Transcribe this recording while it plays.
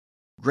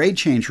Grade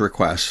change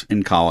requests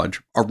in college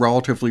are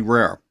relatively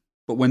rare,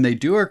 but when they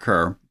do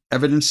occur,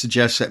 evidence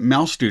suggests that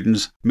male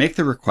students make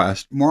the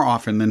request more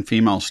often than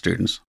female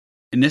students.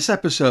 In this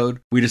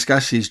episode, we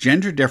discuss these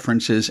gender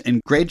differences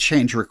in grade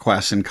change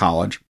requests in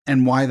college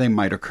and why they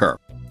might occur.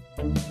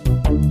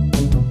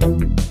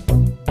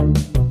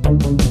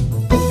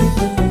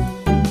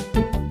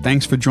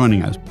 Thanks for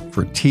joining us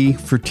for T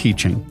for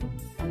Teaching,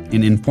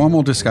 an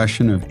informal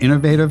discussion of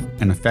innovative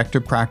and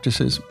effective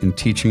practices in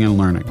teaching and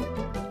learning.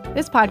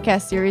 This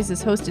podcast series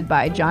is hosted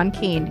by John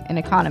Kane, an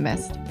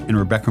economist, and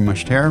Rebecca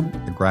Mushtare,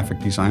 a graphic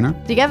designer.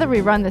 Together we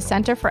run the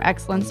Center for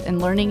Excellence in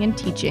Learning and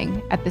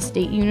Teaching at the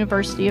State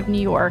University of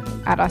New York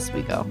at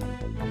Oswego.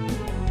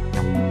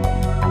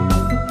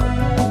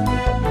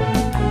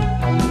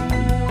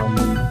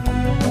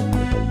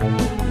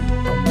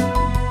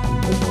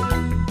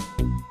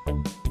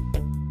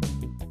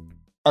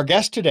 Our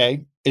guest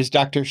today is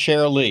Dr.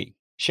 Cher Lee.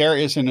 Cher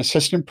is an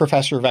assistant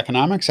professor of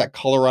economics at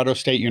Colorado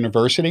State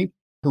University.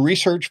 Her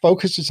research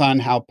focuses on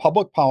how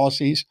public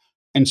policies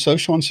and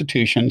social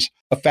institutions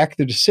affect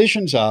the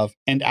decisions of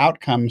and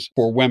outcomes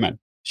for women.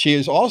 She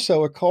is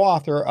also a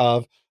co-author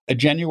of a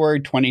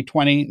January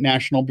 2020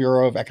 National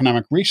Bureau of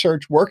Economic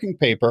Research working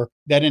paper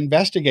that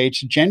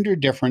investigates gender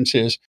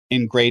differences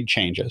in grade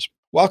changes.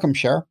 Welcome,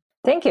 Cher.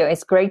 Thank you.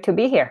 It's great to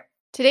be here.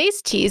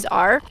 Today's teas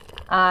are...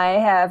 I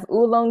have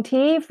oolong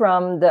tea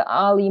from the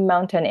Ali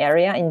Mountain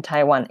area in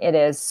Taiwan. It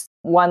is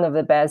one of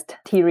the best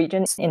tea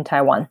regions in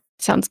Taiwan.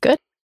 Sounds good.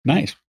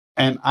 Nice.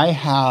 And I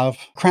have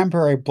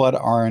cranberry blood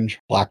orange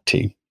black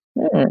tea.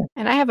 And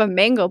I have a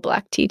mango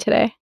black tea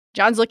today.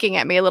 John's looking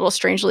at me a little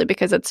strangely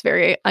because it's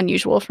very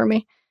unusual for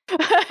me.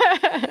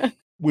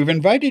 We've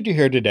invited you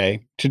here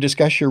today to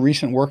discuss your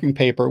recent working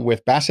paper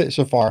with Basit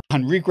Zafar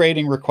on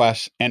regrading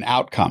requests and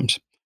outcomes.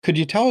 Could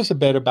you tell us a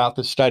bit about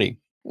the study?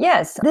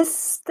 Yes, this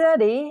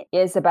study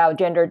is about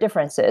gender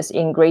differences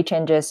in grade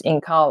changes in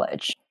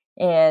college.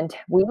 And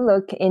we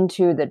look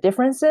into the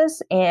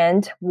differences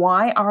and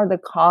why are the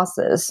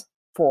causes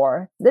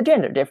for the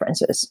gender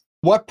differences.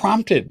 What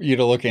prompted you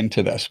to look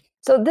into this?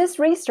 So this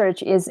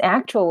research is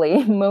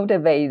actually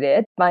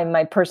motivated by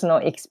my personal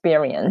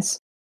experience.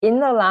 In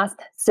the last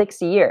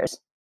 6 years,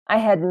 I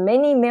had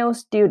many male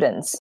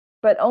students,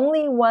 but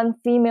only one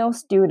female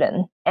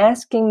student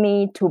asking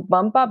me to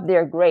bump up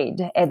their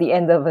grade at the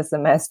end of a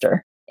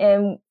semester.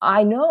 And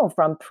I know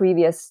from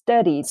previous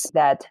studies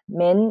that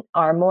men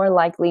are more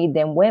likely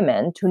than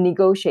women to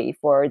negotiate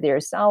for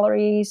their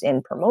salaries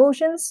and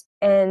promotions.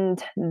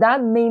 And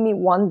that made me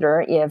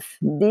wonder if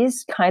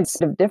these kinds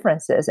of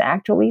differences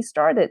actually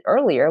started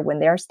earlier when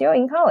they are still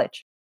in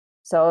college.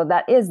 So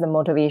that is the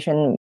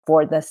motivation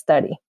for the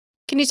study.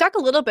 Can you talk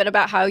a little bit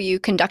about how you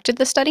conducted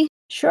the study?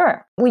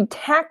 Sure. We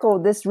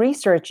tackled this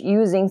research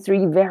using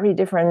 3 very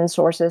different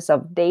sources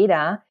of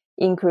data,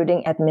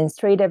 including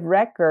administrative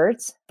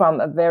records from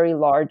a very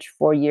large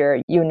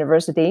 4-year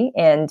university.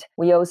 And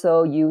we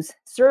also use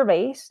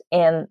surveys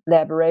and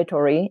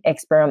laboratory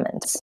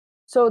experiments.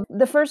 So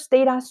the first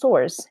data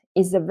source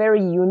is a very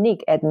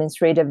unique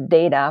administrative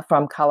data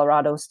from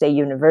Colorado State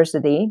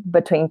University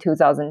between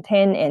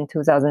 2010 and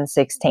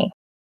 2016.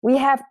 We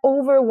have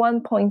over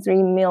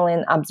 1.3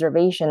 million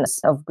observations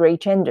of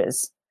grade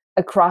changes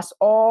across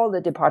all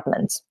the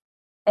departments.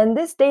 And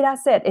this data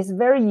set is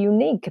very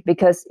unique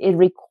because it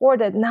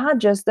recorded not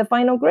just the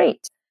final grade,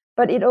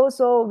 but it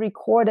also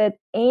recorded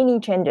any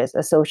changes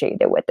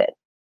associated with it.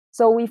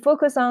 So we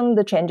focus on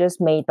the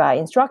changes made by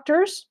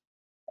instructors,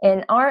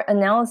 and our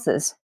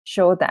analysis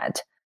showed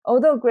that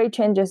although grade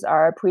changes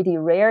are pretty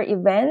rare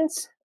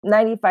events,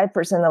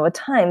 95% of the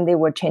time they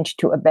were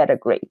changed to a better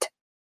grade.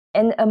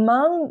 And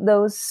among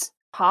those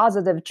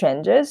positive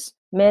changes,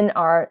 men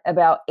are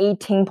about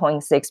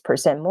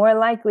 18.6% more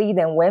likely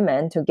than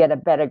women to get a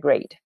better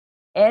grade.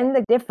 And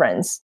the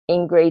difference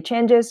in grade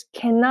changes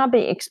cannot be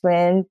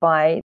explained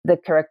by the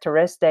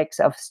characteristics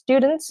of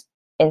students,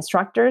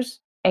 instructors,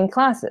 and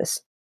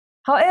classes.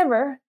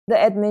 However,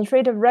 the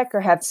administrative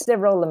record has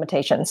several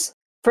limitations.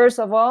 First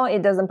of all,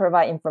 it doesn't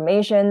provide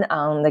information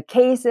on the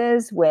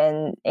cases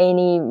when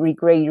any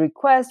regrade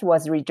request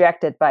was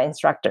rejected by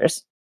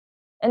instructors.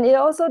 And it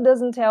also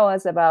doesn't tell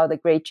us about the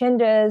grade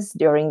changes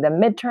during the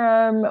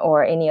midterm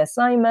or any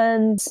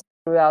assignments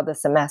throughout the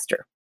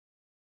semester.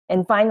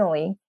 And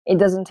finally, it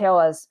doesn't tell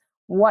us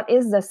what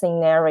is the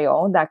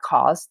scenario that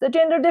caused the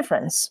gender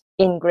difference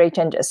in grade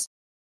changes.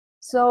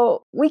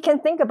 So we can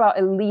think about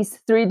at least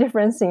 3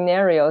 different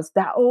scenarios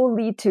that all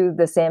lead to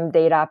the same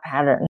data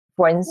pattern.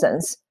 For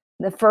instance,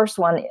 the first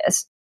one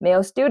is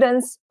male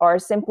students are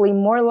simply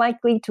more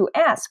likely to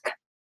ask,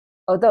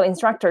 although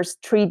instructors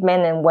treat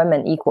men and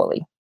women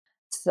equally.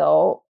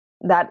 So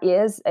that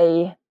is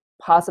a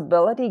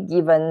possibility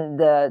given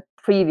the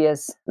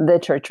previous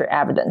literature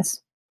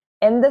evidence.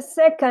 And the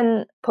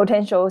second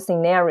potential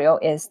scenario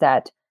is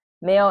that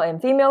male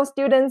and female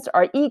students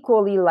are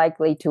equally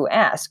likely to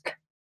ask,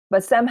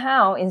 but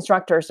somehow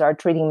instructors are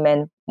treating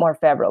men more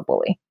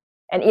favorably.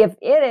 And if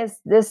it is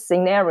this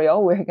scenario,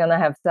 we're going to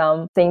have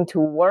something to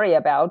worry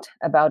about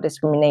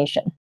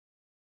discrimination.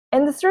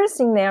 And the third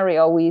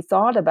scenario we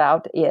thought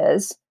about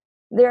is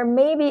there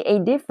may be a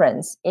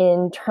difference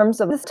in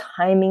terms of the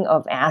timing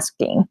of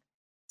asking.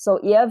 So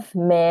if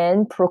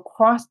men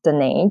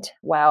procrastinate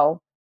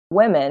while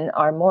women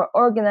are more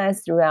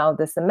organized throughout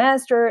the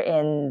semester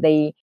and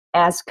they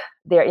ask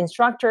their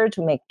instructor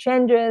to make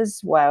changes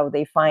while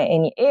they find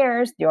any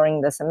errors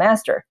during the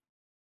semester,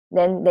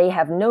 then they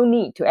have no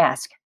need to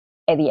ask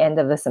at the end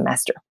of the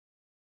semester.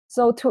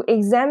 So to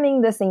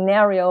examine the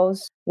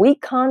scenarios, we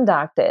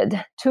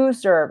conducted 2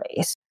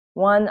 surveys,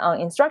 one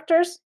on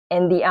instructors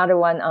and the other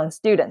one on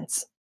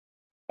students.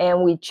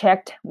 And we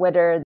checked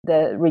whether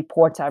the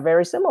reports are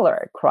very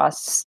similar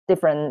across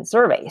different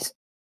surveys.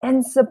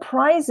 And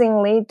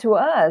surprisingly to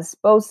us,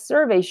 both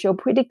surveys show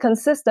pretty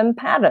consistent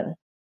pattern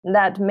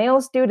that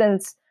male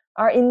students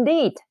are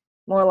indeed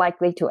more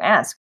likely to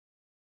ask.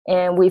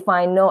 And we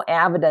find no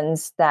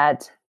evidence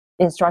that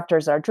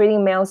instructors are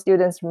treating male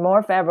students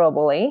more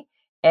favorably.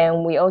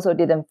 And we also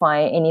didn't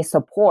find any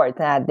support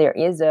that there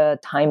is a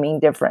timing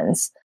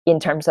difference in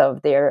terms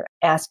of their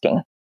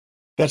asking.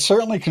 That's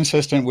certainly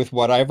consistent with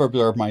what I've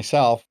observed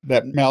myself,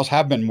 that males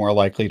have been more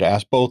likely to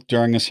ask both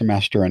during a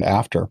semester and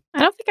after. I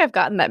don't think I've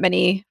gotten that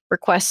many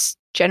requests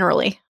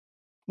generally.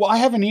 Well, I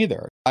haven't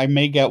either. I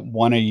may get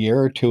 1 a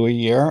year or 2 a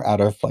year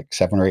out of like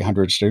 700 or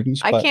 800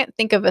 students. I can't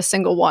think of a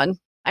single one.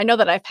 I know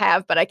that I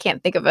have, but I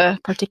can't think of a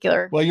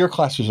particular. Well, your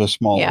classes are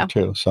smaller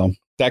too, so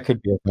that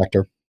could be a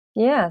factor.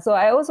 Yeah, so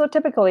I also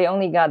typically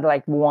only got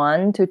like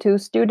 1 to 2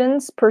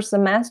 students per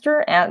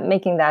semester at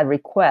making that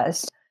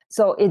request.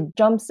 So it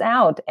jumps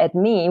out at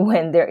me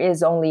when there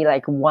is only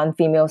like 1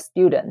 female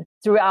student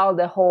throughout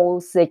the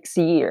whole 6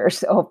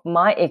 years of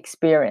my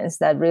experience.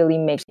 That really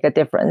makes a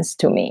difference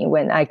to me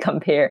when I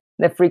compare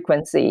the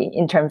frequency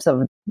in terms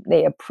of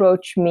they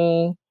approach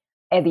me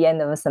at the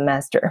end of a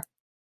semester.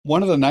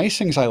 One of the nice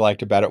things I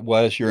liked about it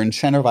was your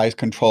incentivized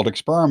controlled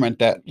experiment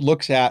that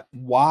looks at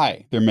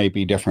why there may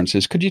be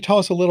differences. Could you tell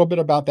us a little bit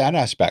about that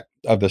aspect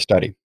of the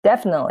study?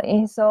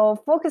 Definitely. So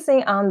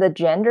focusing on the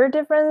gender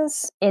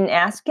difference in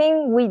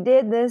asking, we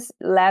did this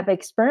lab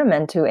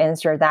experiment to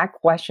answer that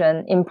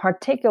question, in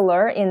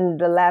particular in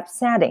the lab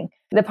setting.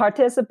 The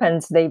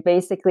participants, they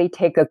basically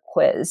take a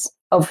quiz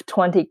of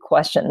 20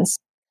 questions,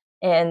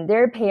 and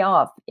their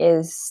payoff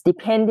is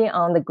depending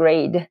on the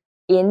grade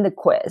in the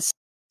quiz.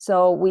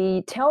 So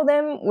we tell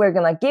them we're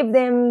going to give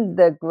them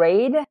the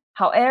grade.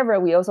 However,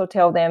 we also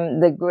tell them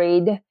the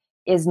grade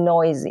is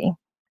noisy.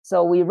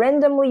 So we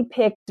randomly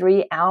pick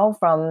 3 out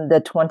from the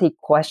 20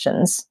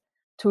 questions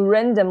to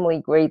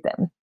randomly grade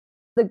them.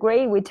 The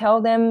grade we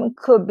tell them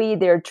could be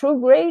their true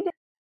grade,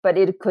 but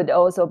it could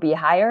also be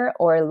higher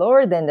or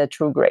lower than the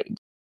true grade.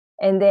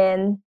 And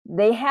then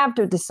they have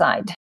to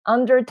decide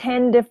under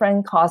 10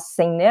 different cost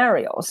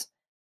scenarios,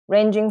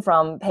 ranging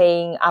from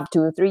paying up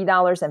to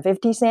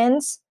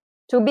 $3.50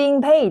 to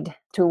being paid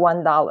to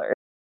 $1,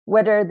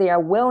 whether they are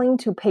willing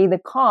to pay the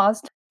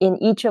cost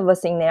in each of the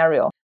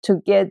scenario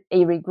to get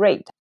a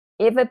regrade.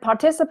 If a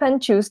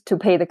participant chooses to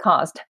pay the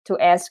cost to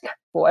ask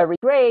for a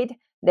regrade,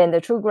 then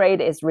the true grade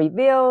is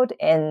revealed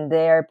and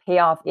their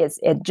payoff is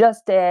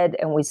adjusted,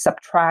 and we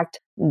subtract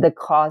the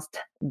cost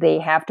they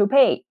have to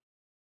pay.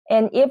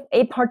 And if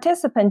a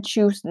participant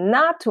chooses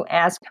not to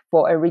ask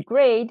for a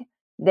regrade,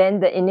 then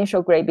the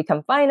initial grade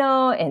becomes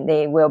final and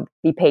they will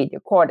be paid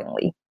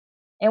accordingly.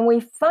 And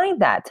we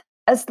find that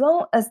as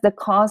long as the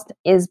cost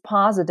is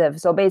positive,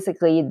 so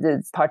basically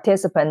the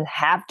participants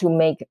have to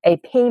make a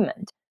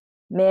payment,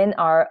 men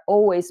are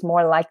always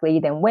more likely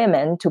than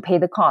women to pay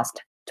the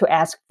cost to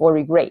ask for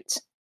regrades.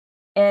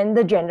 And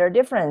the gender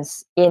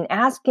difference in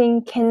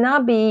asking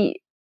cannot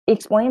be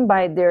explained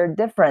by their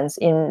difference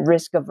in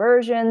risk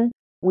aversion.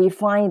 We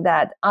find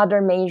that other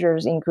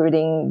measures,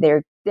 including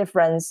their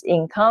difference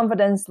in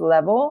confidence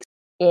level,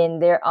 in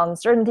their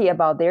uncertainty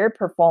about their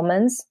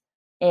performance,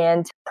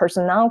 and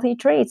personality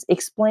traits,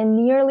 explain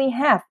nearly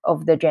half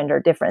of the gender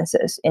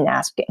differences in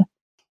asking.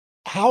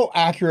 How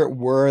accurate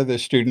were the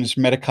students'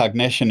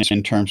 metacognition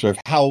in terms of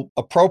how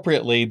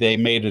appropriately they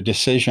made a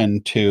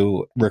decision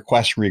to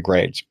request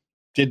regrades?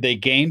 Did they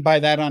gain by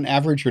that on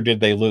average, or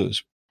did they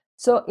lose?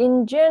 So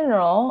in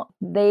general,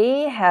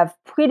 they have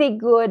pretty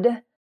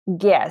good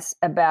guess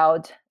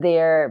about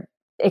their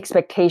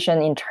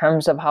expectation in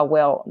terms of how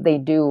well they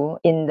do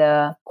in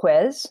the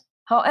quiz.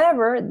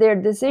 However,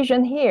 their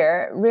decision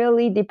here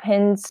really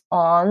depends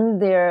on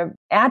their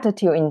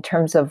attitude in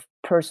terms of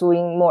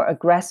pursuing more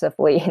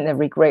aggressively in the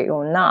regrade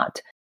or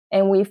not.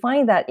 And we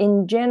find that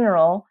in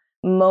general,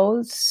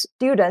 most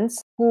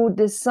students who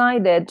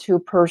decided to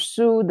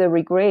pursue the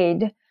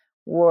regrade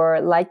were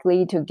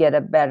likely to get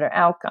a better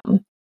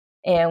outcome.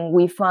 And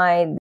we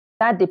find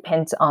that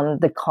depends on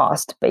the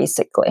cost,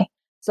 basically.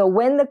 So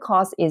when the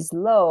cost is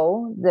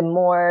low, the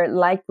more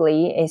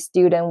likely a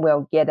student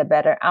will get a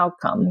better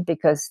outcome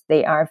because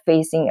they are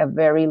facing a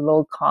very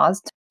low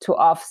cost to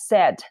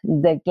offset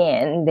the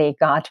gain they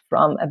got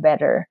from a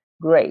better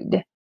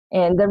grade.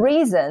 And the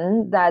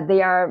reason that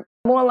they are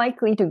more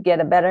likely to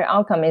get a better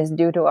outcome is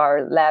due to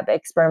our lab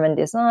experiment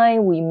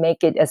design. We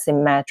make it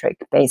asymmetric,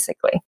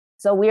 basically.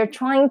 So we are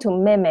trying to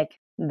mimic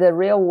the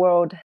real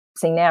world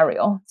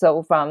scenario.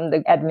 So from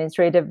the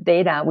administrative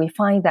data, we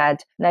find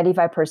that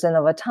 95%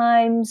 of the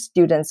time,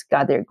 students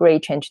got their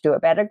grade changed to a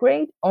better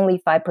grade.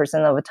 Only 5%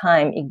 of the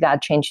time, it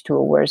got changed to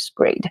a worse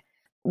grade.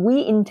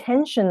 We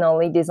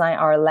intentionally design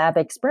our lab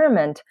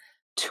experiment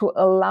to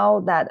allow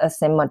that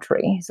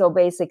asymmetry. So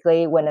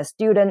basically, when a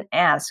student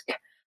asks,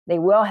 they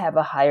will have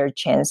a higher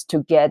chance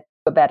to get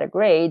a better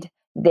grade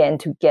than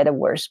to get a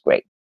worse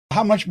grade.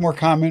 How much more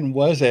common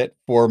was it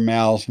for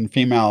males and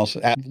females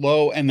at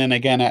low and then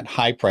again at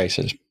high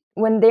prices?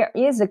 When there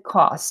is a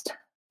cost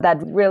that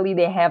really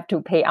they have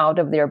to pay out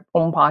of their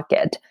own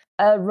pocket,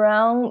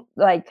 around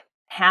like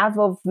half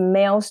of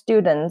male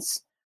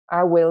students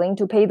are willing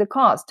to pay the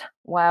cost,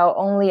 while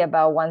only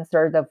about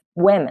 1/3 of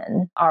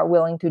women are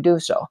willing to do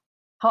so.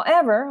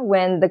 However,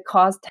 when the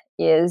cost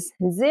is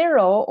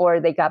zero or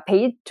they got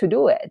paid to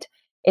do it,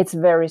 it's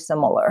very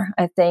similar.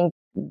 I think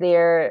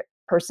their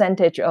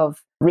percentage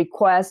of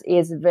requests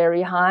is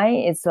very high.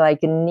 It's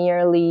like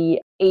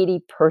nearly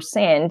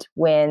 80%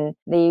 when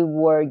they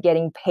were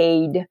getting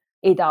paid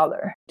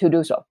 $1 to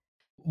do so.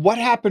 What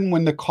happened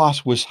when the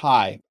cost was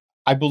high?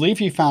 I believe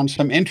you found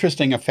some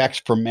interesting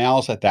effects for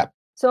males at that.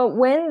 So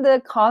when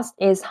the cost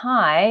is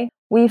high,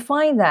 we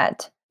find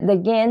that the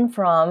gain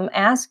from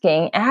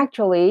asking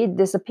actually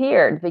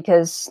disappeared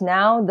because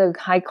now the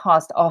high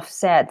cost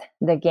offset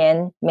the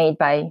gain made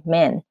by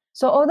men.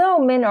 So although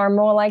men are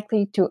more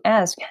likely to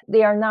ask,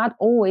 they are not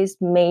always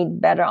made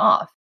better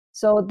off.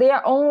 So they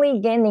are only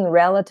gaining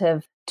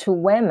relative to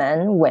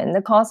women when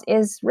the cost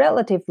is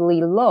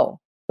relatively low.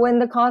 When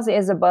the cost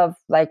is above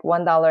like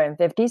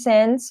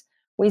 $1.50,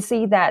 we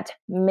see that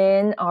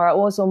men are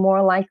also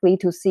more likely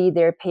to see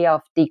their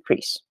payoff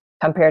decrease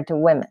compared to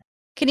women.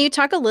 Can you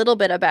talk a little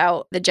bit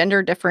about the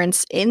gender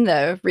difference in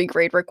the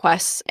regrade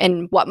requests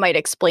and what might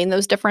explain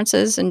those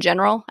differences in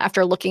general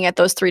after looking at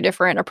those 3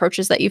 different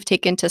approaches that you've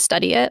taken to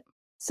study it?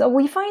 So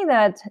we find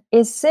that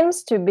it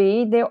seems to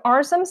be there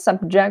are some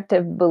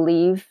subjective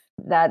beliefs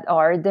that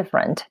are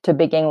different to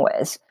begin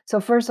with. So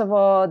first of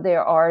all,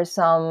 there are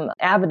some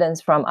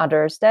evidence from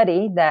other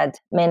study that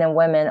men and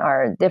women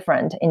are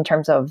different in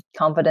terms of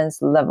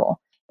confidence level.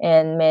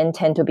 And men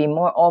tend to be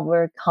more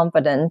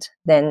overconfident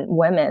than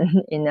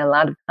women in a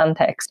lot of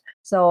contexts.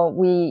 So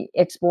we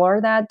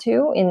explore that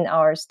too in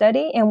our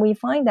study, and we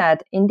find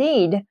that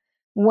indeed,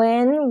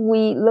 when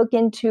we look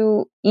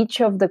into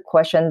each of the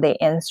questions they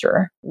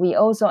answer, we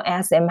also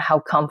ask them how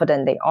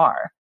confident they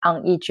are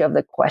on each of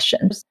the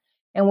questions.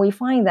 And we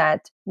find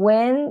that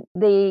when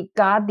they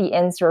got the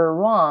answer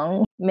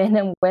wrong, men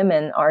and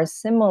women are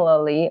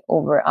similarly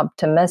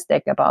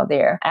over-optimistic about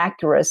their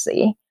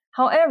accuracy.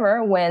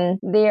 However, when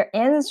their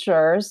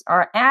answers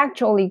are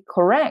actually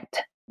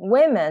correct,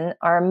 women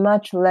are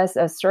much less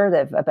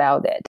assertive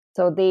about it.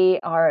 So they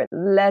are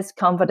less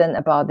confident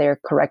about their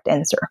correct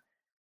answer.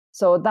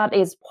 So that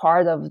is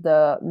part of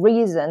the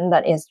reason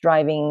that is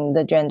driving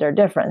the gender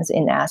difference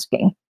in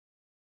asking.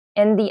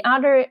 And the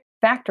other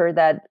factor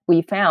that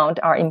we found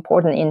are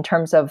important in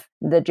terms of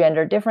the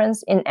gender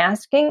difference in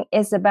asking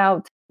is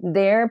about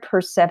their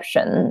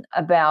perception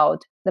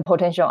about the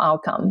potential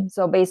outcome.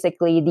 So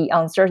basically the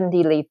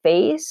uncertainty they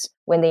face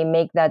when they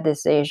make that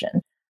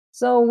decision.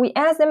 So we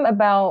ask them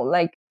about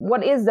like,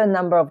 what is the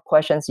number of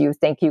questions you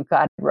think you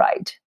got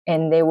right?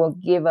 And they will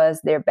give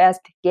us their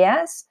best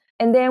guess.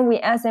 And then we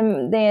ask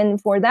them then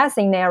for that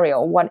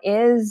scenario, what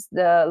is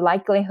the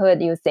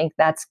likelihood you think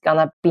that's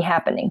gonna be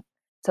happening?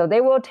 So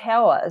they will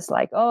tell us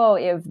like, oh,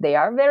 if they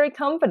are very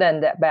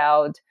confident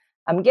about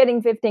I'm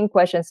getting 15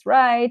 questions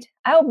right,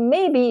 I'll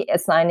maybe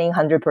assigning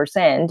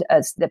 100%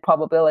 as the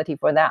probability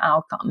for that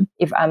outcome.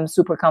 If I'm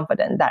super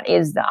confident, that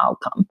is the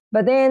outcome.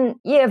 But then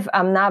if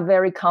I'm not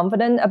very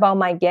confident about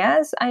my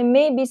guess, I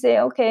maybe say,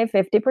 okay,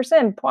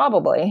 50%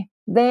 probably.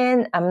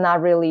 Then I'm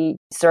not really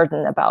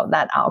certain about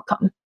that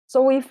outcome.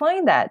 So we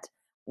find that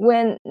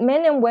when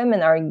men and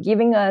women are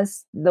giving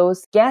us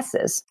those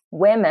guesses,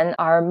 women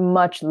are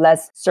much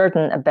less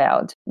certain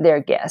about their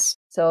guess.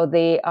 So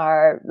they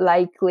are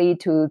likely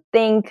to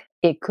think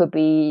it could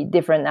be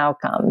different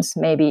outcomes.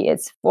 Maybe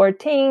it's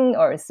 14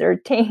 or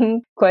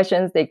 13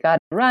 questions they got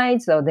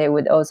right. So they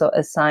would also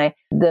assign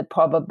the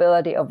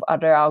probability of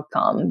other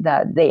outcome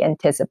that they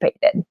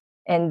anticipated.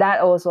 And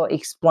that also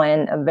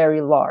explains a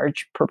very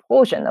large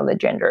proportion of the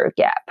gender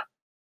gap.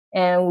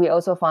 And we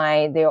also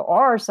find there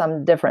are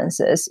some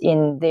differences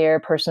in their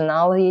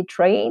personality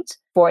traits.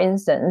 For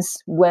instance,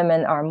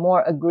 women are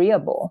more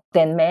agreeable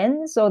than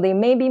men, so they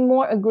may be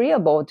more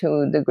agreeable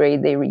to the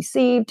grade they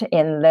received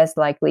and less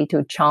likely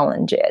to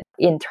challenge it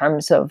in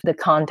terms of the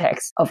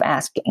context of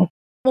asking.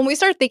 When we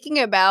start thinking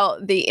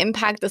about the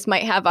impact this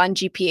might have on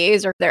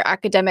GPAs or their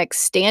academic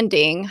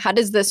standing, how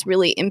does this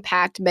really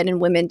impact men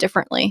and women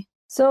differently?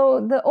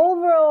 So the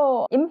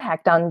overall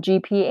impact on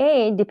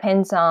GPA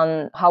depends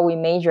on how we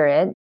measure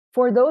it.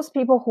 For those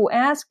people who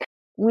ask,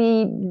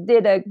 we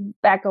did a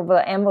back of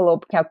the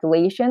envelope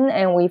calculation,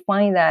 and we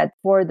find that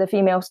for the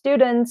female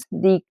students,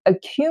 the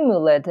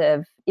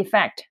accumulative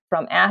effect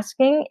from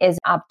asking is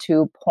up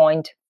to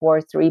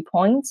 0.43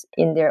 points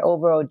in their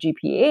overall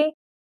GPA.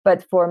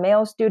 But for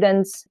male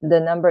students, the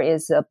number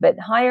is a bit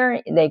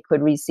higher. They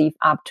could receive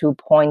up to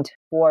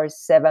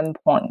 0.47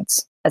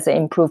 points as an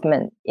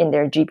improvement in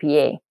their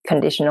GPA,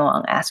 conditional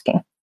on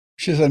asking.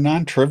 Which is a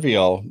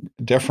non-trivial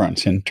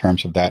difference in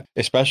terms of that,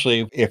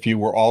 especially if you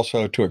were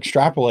also to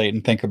extrapolate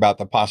and think about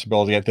the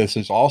possibility that this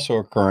is also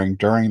occurring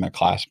during the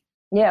class.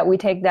 Yeah, we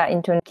take that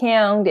into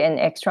account and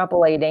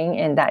extrapolating,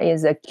 and that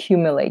is a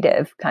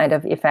cumulative kind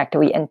of effect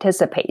we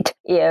anticipate.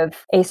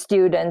 If a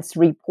student's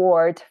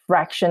report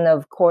fraction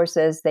of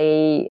courses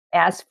they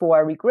ask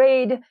for a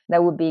regrade,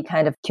 that would be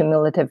kind of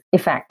cumulative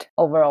effect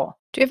overall.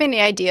 Do you have any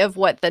idea of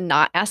what the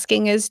not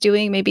asking is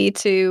doing maybe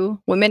to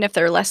women if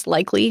they're less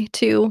likely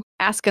to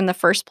ask in the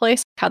first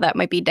place? How that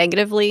might be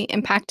negatively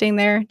impacting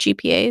their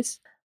GPAs?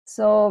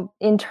 So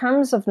in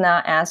terms of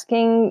not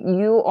asking,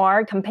 you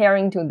are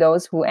comparing to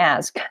those who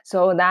ask.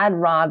 So that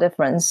raw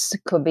difference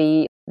could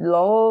be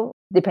low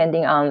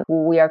depending on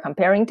who we are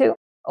comparing to,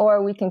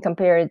 or we can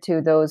compare it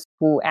to those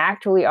who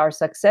actually are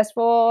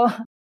successful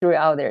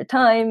throughout their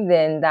time.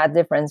 Then that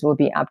difference will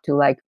be up to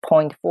like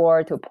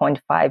 0.4 to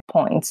 0.5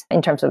 points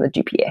in terms of the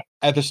GPA.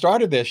 At the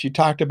start of this, you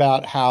talked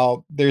about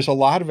how there's a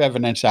lot of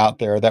evidence out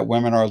there that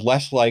women are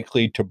less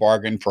likely to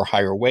bargain for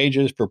higher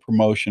wages, for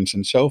promotions,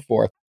 and so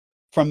forth.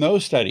 From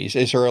those studies,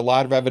 is there a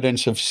lot of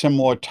evidence of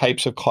similar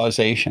types of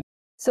causation?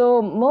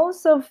 So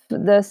most of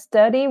the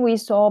study we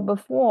saw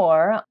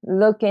before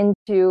look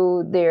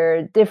into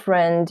their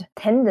different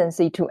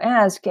tendency to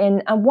ask.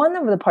 And one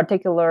of the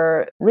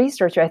particular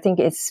research I think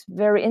is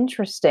very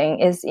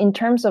interesting is in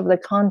terms of the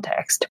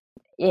context.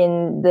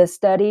 In the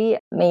study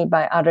made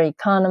by other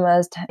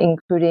economists,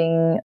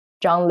 including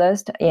John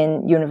List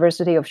in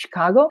University of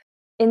Chicago,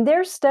 in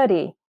their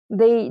study,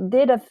 they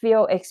did a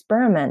field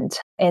experiment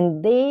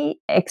and they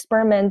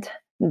experiment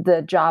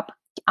the job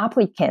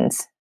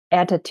applicants'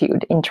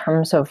 attitude in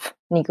terms of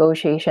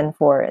negotiation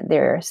for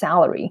their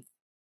salary.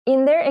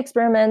 In their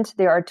experiment,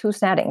 there are two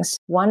settings.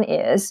 One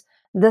is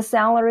the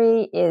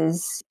salary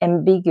is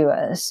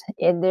ambiguous.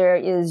 There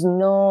is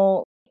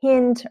no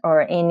hint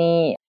or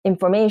any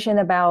information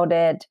about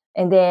it.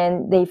 And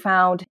then they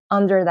found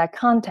under that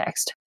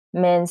context,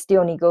 men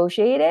still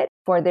negotiated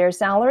for their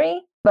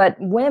salary, but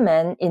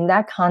women in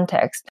that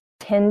context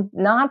tend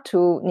not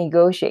to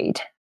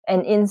negotiate.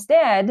 And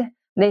instead,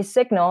 they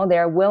signal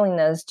their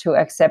willingness to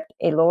accept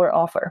a lower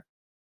offer.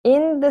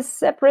 In the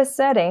separate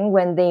setting,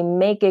 when they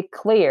make it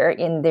clear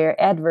in their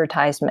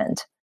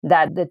advertisement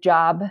that the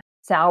job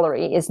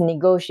salary is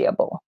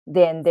negotiable,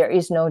 then there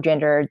is no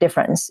gender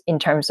difference in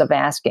terms of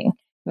asking.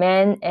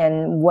 Men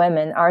and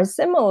women are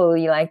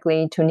similarly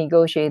likely to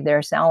negotiate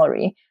their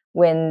salary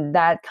when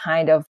that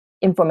kind of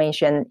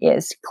information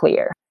is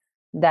clear.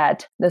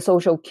 That the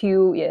social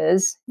cue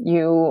is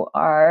you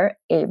are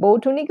able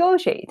to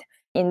negotiate.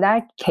 In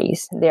that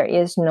case, there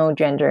is no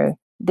gender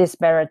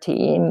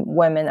disparity.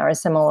 Women are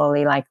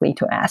similarly likely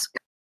to ask.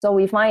 So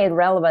we find it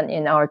relevant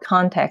in our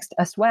context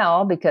as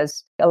well,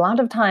 because a lot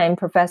of time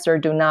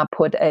professors do not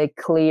put a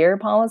clear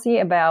policy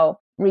about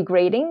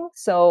regrading.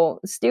 So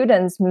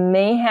students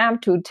may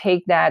have to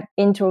take that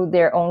into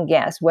their own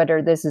guess,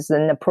 whether this is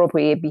an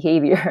appropriate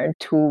behavior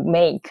to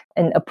make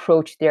and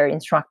approach their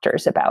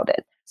instructors about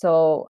it.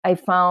 So I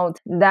found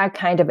that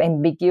kind of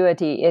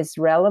ambiguity is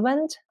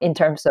relevant in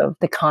terms of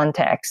the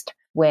context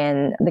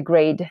when the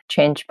grade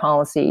change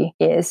policy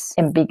is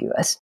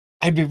ambiguous.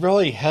 I'd be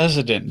really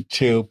hesitant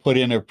to put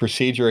in a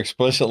procedure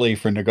explicitly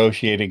for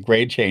negotiating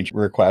grade change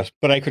requests,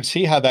 but I could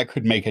see how that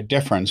could make a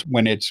difference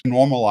when it's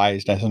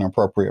normalized as an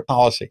appropriate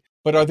policy.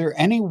 But are there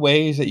any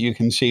ways that you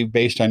can see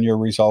based on your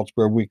results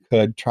where we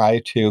could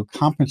try to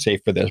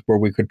compensate for this, where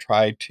we could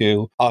try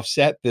to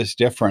offset this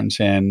difference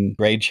in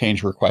grade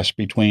change requests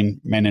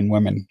between men and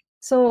women?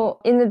 So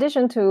in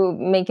addition to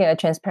making a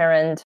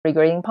transparent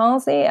regrading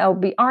policy, I'll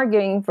be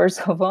arguing,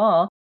 first of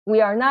all, we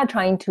are not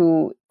trying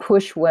to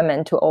push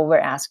women to over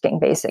asking,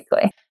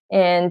 basically.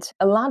 And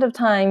a lot of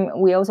time,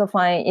 we also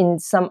find in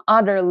some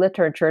other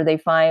literature, they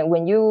find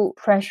when you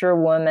pressure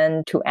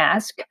women to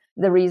ask,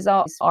 the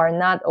results are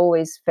not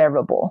always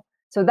favorable.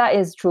 So that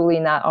is truly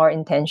not our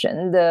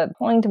intention. The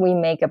point we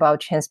make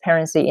about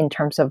transparency in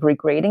terms of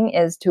regrading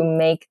is to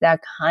make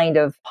that kind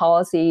of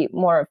policy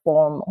more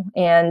formal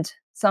and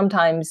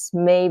sometimes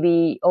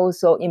maybe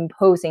also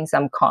imposing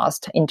some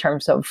cost in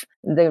terms of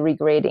the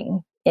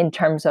regrading, in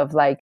terms of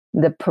like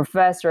the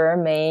professor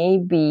may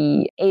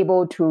be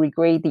able to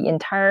regrade the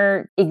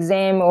entire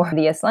exam or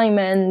the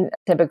assignment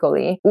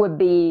typically would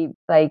be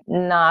like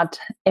not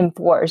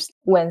enforced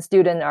when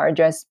students are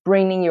just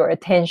bringing your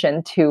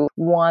attention to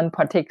one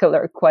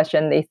particular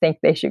question they think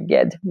they should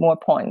get more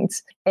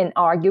points and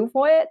argue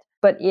for it.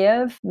 But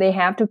if they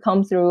have to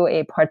come through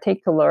a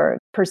particular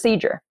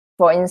procedure,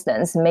 for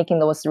instance, making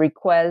those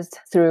requests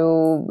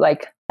through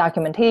like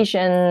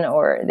documentation,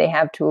 or they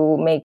have to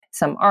make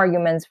some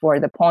arguments for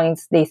the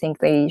points they think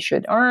they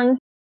should earn,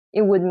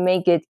 it would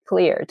make it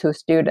clear to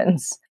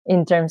students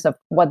in terms of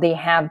what they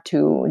have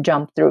to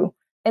jump through.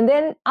 And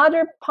then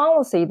other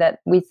policy that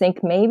we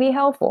think may be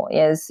helpful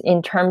is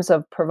in terms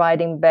of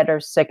providing better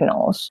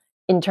signals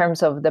in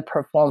terms of the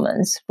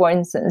performance. For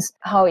instance,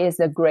 how is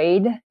the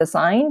grade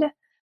assigned?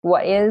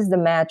 What is the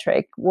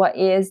metric? What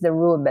is the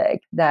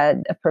rubric that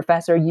a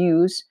professor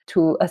used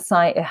to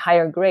assign a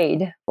higher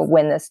grade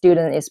when a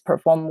student is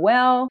performed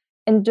well?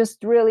 And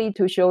just really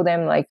to show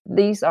them like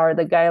these are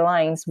the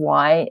guidelines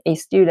why a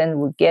student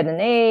would get an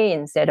A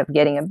instead of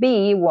getting a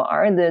B. What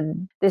are the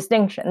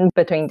distinctions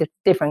between the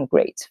different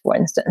grades, for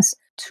instance,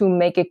 to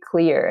make it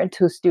clear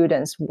to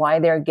students why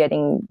they're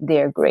getting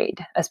their grade,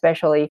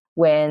 especially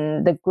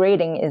when the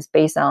grading is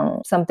based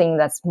on something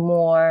that's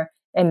more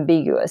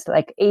ambiguous,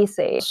 like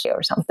essay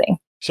or something.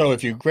 So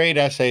if you grade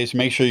essays,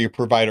 make sure you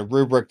provide a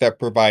rubric that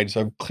provides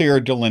a clear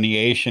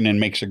delineation and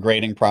makes the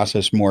grading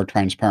process more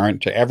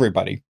transparent to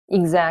everybody.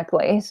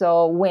 Exactly.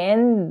 So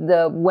when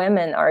the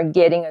women are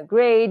getting a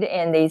grade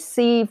and they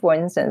see, for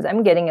instance,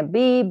 I'm getting a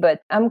B,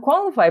 but I'm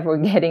qualified for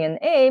getting an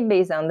A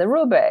based on the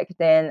rubric,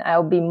 then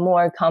I'll be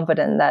more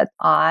confident that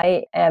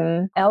I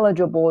am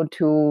eligible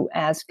to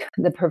ask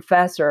the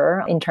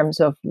professor in terms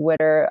of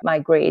whether my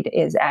grade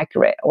is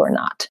accurate or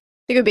not.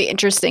 I think it would be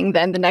interesting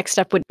then. The next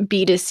step would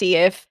be to see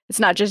if it's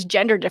not just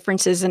gender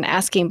differences in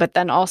asking, but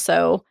then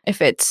also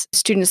if it's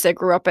students that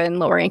grew up in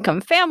lower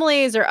income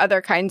families or other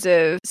kinds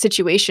of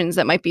situations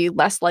that might be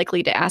less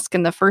likely to ask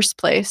in the first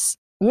place.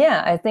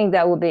 Yeah, I think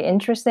that would be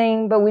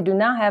interesting, but we do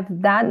not have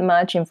that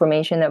much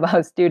information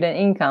about student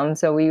income,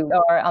 so we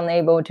are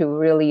unable to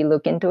really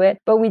look into it.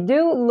 But we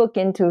do look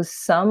into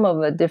some of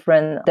the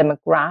different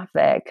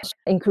demographics,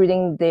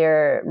 including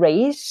their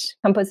race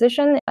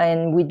composition,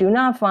 and we do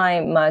not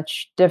find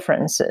much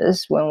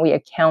differences when we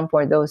account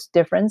for those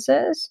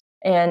differences.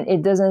 And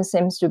it doesn't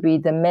seem to be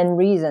the main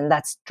reason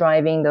that's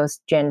driving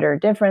those gender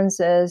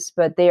differences,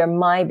 but there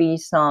might be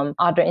some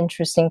other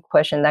interesting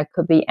question that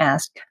could be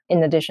asked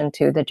in addition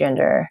to the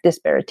gender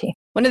disparity.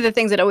 One of the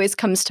things that always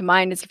comes to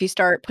mind is if you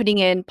start putting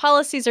in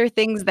policies or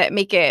things that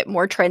make it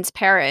more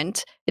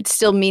transparent, it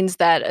still means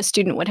that a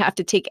student would have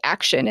to take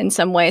action in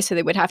some way. So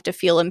they would have to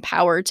feel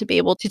empowered to be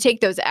able to take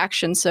those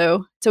actions.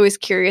 So it's always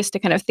curious to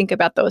kind of think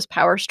about those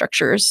power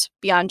structures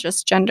beyond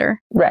just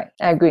gender. Right,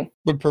 I agree.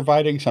 But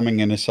providing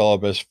something in a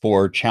syllabus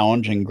for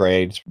challenging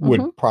grades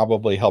would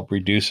probably help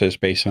reduce this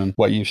based on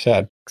what you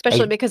said.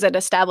 Especially because it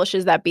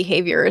establishes that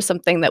behavior as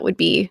something that would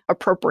be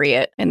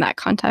appropriate in that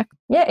context.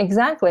 Yeah,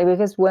 exactly.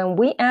 Because when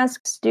we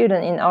ask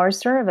students in our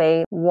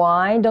survey,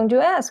 why don't you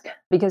ask?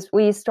 Because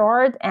we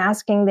start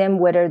asking them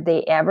whether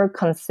they ever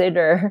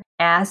consider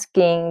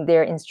asking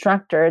their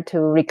instructor to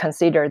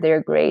reconsider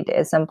their grade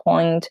at some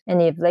point.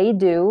 And if they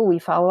do, we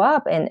follow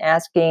up and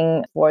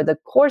asking for the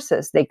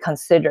courses they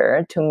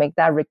consider to make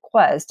that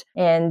request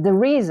and the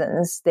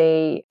reasons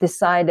they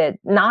decided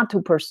not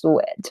to pursue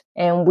it.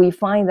 And we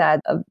find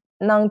that a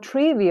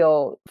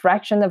non-trivial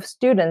fraction of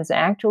students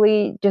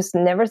actually just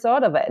never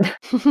thought of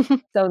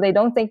it. So they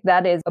don't think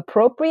that is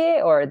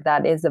appropriate or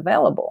that is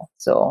available.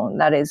 So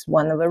that is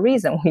one of the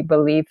reasons we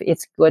believe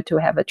it's good to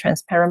have a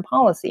transparent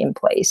policy in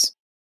place.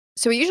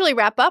 So we usually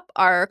wrap up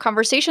our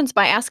conversations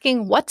by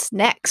asking, what's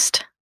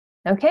next?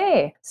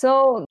 Okay,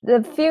 so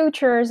the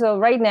future. So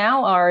right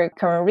now, our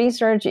current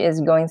research is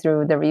going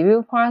through the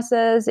review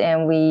process,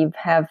 and we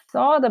have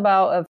thought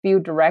about a few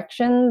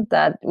directions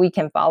that we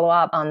can follow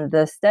up on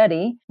the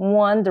study.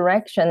 One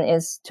direction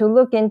is to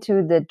look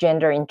into the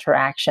gender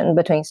interaction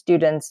between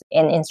students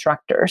and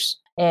instructors.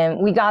 And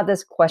we got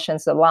these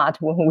questions a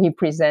lot when we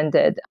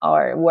presented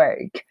our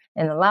work.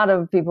 And a lot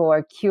of people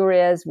are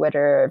curious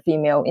whether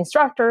female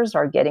instructors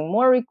are getting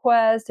more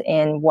requests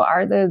and what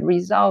are the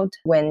results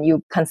when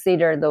you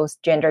consider those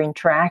gender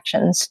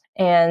interactions.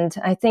 And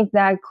I think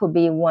that could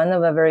be one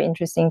of the very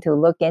interesting to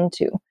look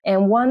into.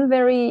 And one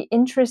very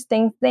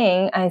interesting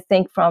thing I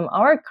think from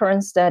our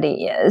current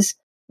study is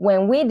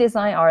when we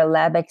design our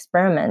lab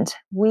experiment,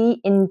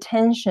 we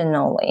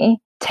intentionally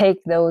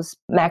take those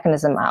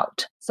mechanisms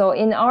out. So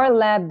in our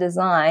lab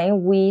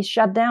design, we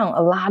shut down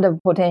a lot of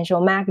potential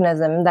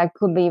mechanisms that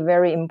could be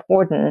very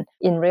important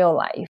in real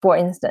life. For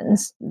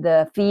instance,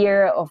 the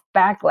fear of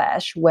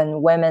backlash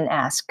when women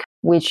ask,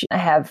 which I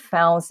have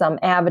found some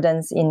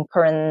evidence in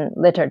current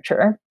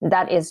literature,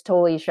 that is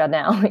totally shut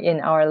down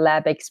in our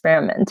lab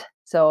experiment.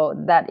 So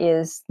that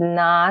is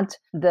not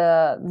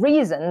the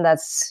reason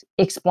that's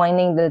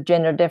explaining the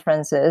gender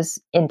differences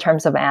in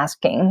terms of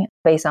asking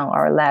based on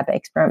our lab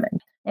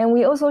experiment. And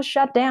we also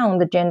shut down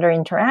the gender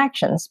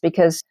interactions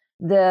because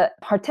the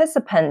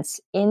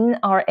participants in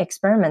our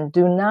experiment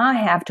do not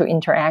have to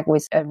interact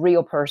with a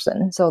real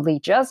person. So they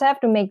just have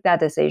to make that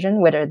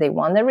decision whether they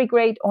want to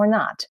regrade or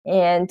not.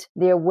 And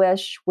their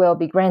wish will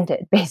be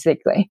granted,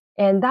 basically.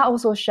 And that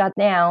also shut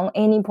down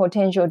any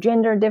potential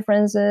gender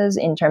differences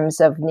in terms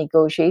of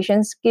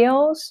negotiation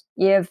skills.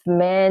 If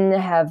men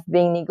have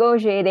been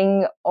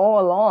negotiating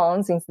all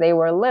along since they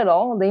were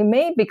little, they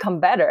may become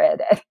better at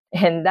it.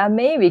 And that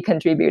may be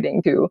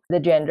contributing to the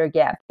gender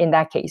gap in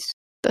that case.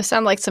 Those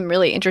sound like some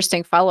really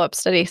interesting follow-up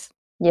studies.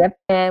 Yep.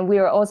 And we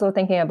are also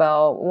thinking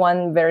about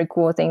one very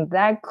cool thing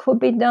that could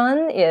be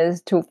done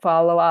is to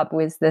follow up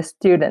with the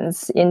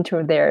students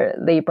into their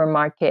labor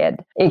market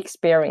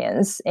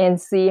experience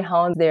and see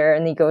how their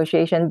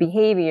negotiation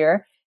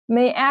behavior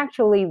may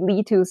actually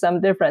lead to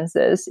some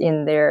differences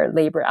in their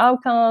labor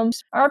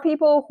outcomes are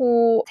people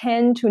who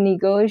tend to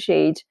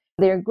negotiate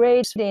their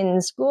grades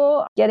in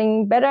school,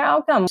 getting better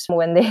outcomes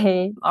when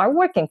they are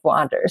working for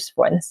others,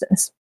 for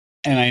instance.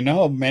 And I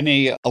know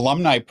many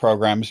alumni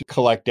programs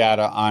collect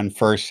data on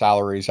first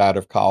salaries out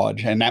of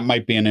college, and that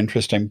might be an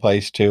interesting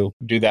place to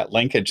do that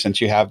linkage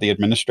since you have the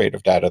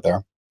administrative data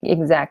there.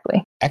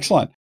 Exactly.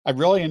 Excellent. I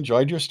really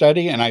enjoyed your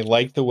study, and I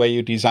like the way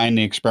you designed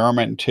the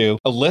experiment to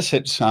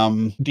elicit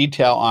some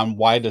detail on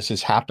why this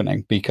is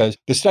happening, because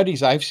the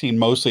studies I've seen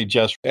mostly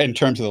just in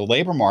terms of the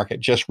labor market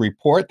just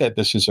report that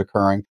this is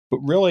occurring, but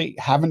really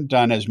haven't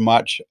done as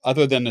much,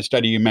 other than the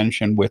study you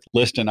mentioned with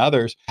List and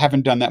others,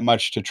 haven't done that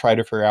much to try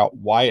to figure out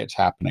why it's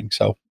happening.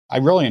 So I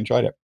really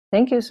enjoyed it.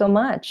 Thank you so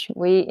much.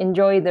 We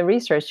enjoy the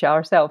research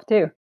ourselves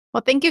too.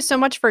 Well, thank you so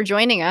much for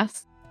joining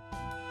us.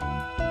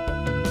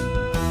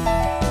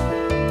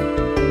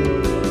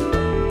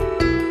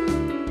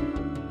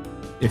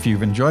 If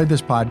you've enjoyed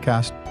this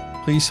podcast,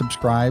 please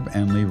subscribe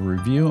and leave a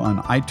review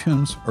on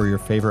iTunes or your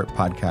favorite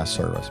podcast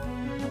service.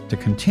 To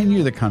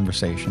continue the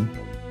conversation,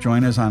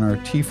 join us on our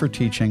Tea for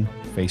Teaching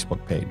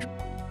Facebook page.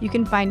 You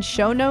can find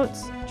show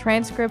notes,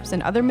 transcripts,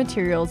 and other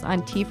materials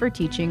on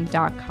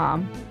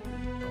teaforteaching.com.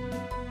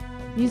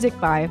 Music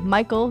by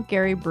Michael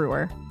Gary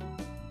Brewer.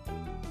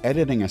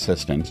 Editing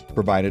assistance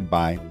provided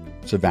by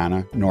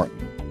Savannah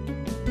Norton.